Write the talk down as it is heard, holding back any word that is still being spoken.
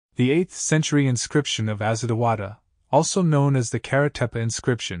The 8th century inscription of Azitawada, also known as the Karatepe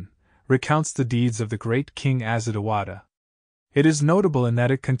inscription, recounts the deeds of the great king Azitawada. It is notable in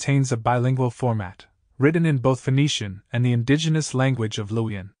that it contains a bilingual format, written in both Phoenician and the indigenous language of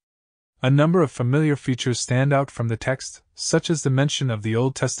Luwian. A number of familiar features stand out from the text, such as the mention of the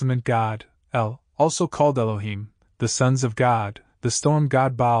Old Testament god, El, also called Elohim, the sons of God, the storm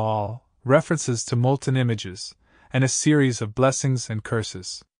god Baal, references to molten images, and a series of blessings and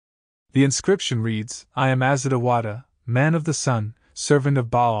curses. The inscription reads, I am Azitawada, man of the sun, servant of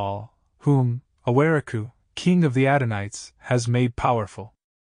Baal, whom, Awaraku, king of the Adonites, has made powerful.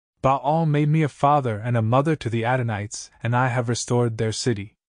 Baal made me a father and a mother to the Adonites, and I have restored their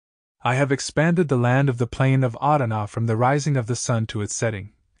city. I have expanded the land of the plain of Adana from the rising of the sun to its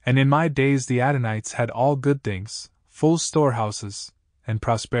setting, and in my days the Adonites had all good things, full storehouses, and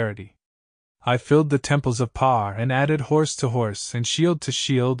prosperity. I filled the temples of Par and added horse to horse and shield to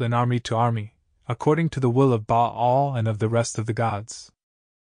shield and army to army, according to the will of Baal and of the rest of the gods.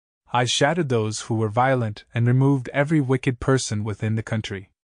 I shattered those who were violent and removed every wicked person within the country.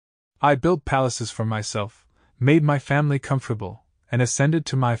 I built palaces for myself, made my family comfortable, and ascended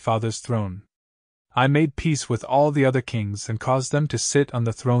to my father's throne. I made peace with all the other kings and caused them to sit on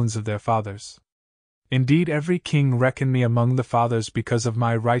the thrones of their fathers. Indeed, every king reckoned me among the fathers because of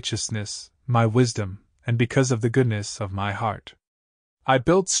my righteousness, my wisdom, and because of the goodness of my heart. I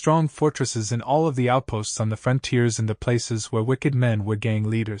built strong fortresses in all of the outposts on the frontiers and the places where wicked men were gang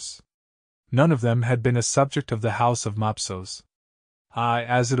leaders. None of them had been a subject of the house of Mopsos. I,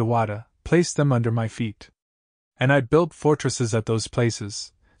 Azitawada, placed them under my feet. And I built fortresses at those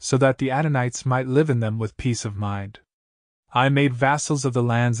places, so that the Adonites might live in them with peace of mind. I made vassals of the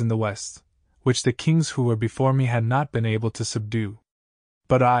lands in the west, which the kings who were before me had not been able to subdue.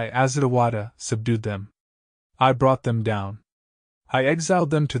 But I, Azitawada, subdued them. I brought them down. I exiled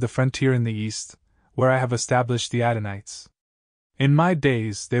them to the frontier in the east, where I have established the Adonites. In my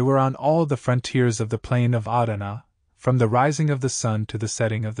days they were on all the frontiers of the plain of Adana, from the rising of the sun to the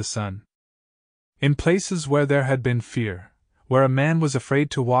setting of the sun. In places where there had been fear, where a man was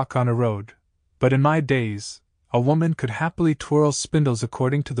afraid to walk on a road, but in my days, a woman could happily twirl spindles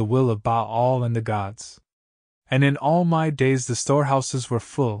according to the will of Baal and the gods. And in all my days the storehouses were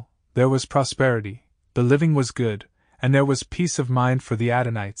full, there was prosperity, the living was good, and there was peace of mind for the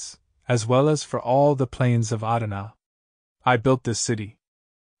Adonites, as well as for all the plains of Adana. I built this city.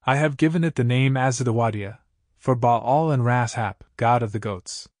 I have given it the name Azitawada, for Baal and Rashap, god of the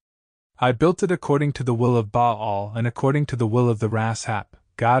goats. I built it according to the will of Baal and according to the will of the Rashap,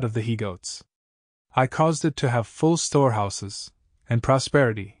 god of the he-goats. I caused it to have full storehouses, and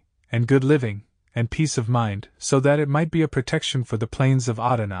prosperity, and good living, and peace of mind, so that it might be a protection for the plains of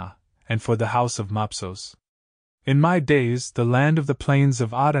Adana, and for the house of Mopsos. In my days the land of the plains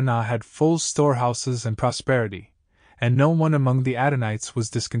of Adana had full storehouses and prosperity, and no one among the Adonites was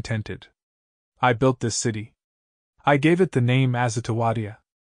discontented. I built this city. I gave it the name Azitawada.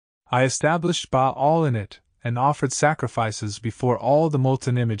 I established Baal in it, and offered sacrifices before all the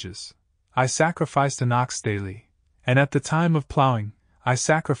molten images. I sacrificed an ox daily, and at the time of plowing, I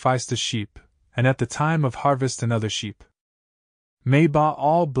sacrificed a sheep, and at the time of harvest another sheep. May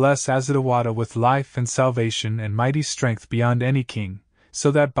Baal bless Azitawada with life and salvation and mighty strength beyond any king,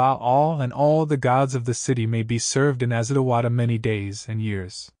 so that Baal and all the gods of the city may be served in Azitawada many days and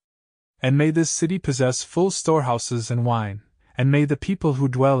years. And may this city possess full storehouses and wine, and may the people who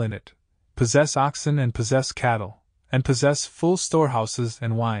dwell in it possess oxen and possess cattle, and possess full storehouses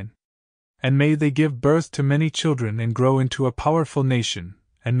and wine. And may they give birth to many children and grow into a powerful nation,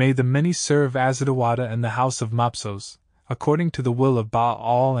 and may the many serve Azitawada and the house of Mopsos, according to the will of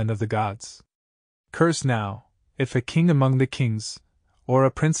Baal and of the gods. Curse now, if a king among the kings, or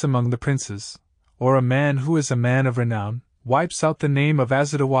a prince among the princes, or a man who is a man of renown, wipes out the name of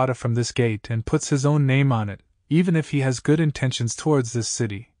Azitawada from this gate and puts his own name on it, even if he has good intentions towards this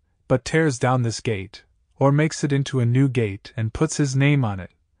city, but tears down this gate, or makes it into a new gate and puts his name on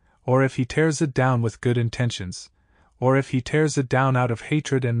it, or if he tears it down with good intentions, or if he tears it down out of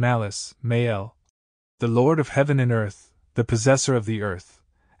hatred and malice, may El, the Lord of heaven and earth, the possessor of the earth,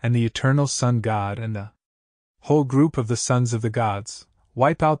 and the eternal Sun God and the whole group of the sons of the gods,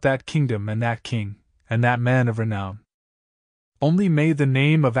 wipe out that kingdom and that king, and that man of renown. Only may the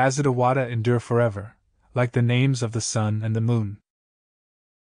name of Azitawada endure forever, like the names of the sun and the moon.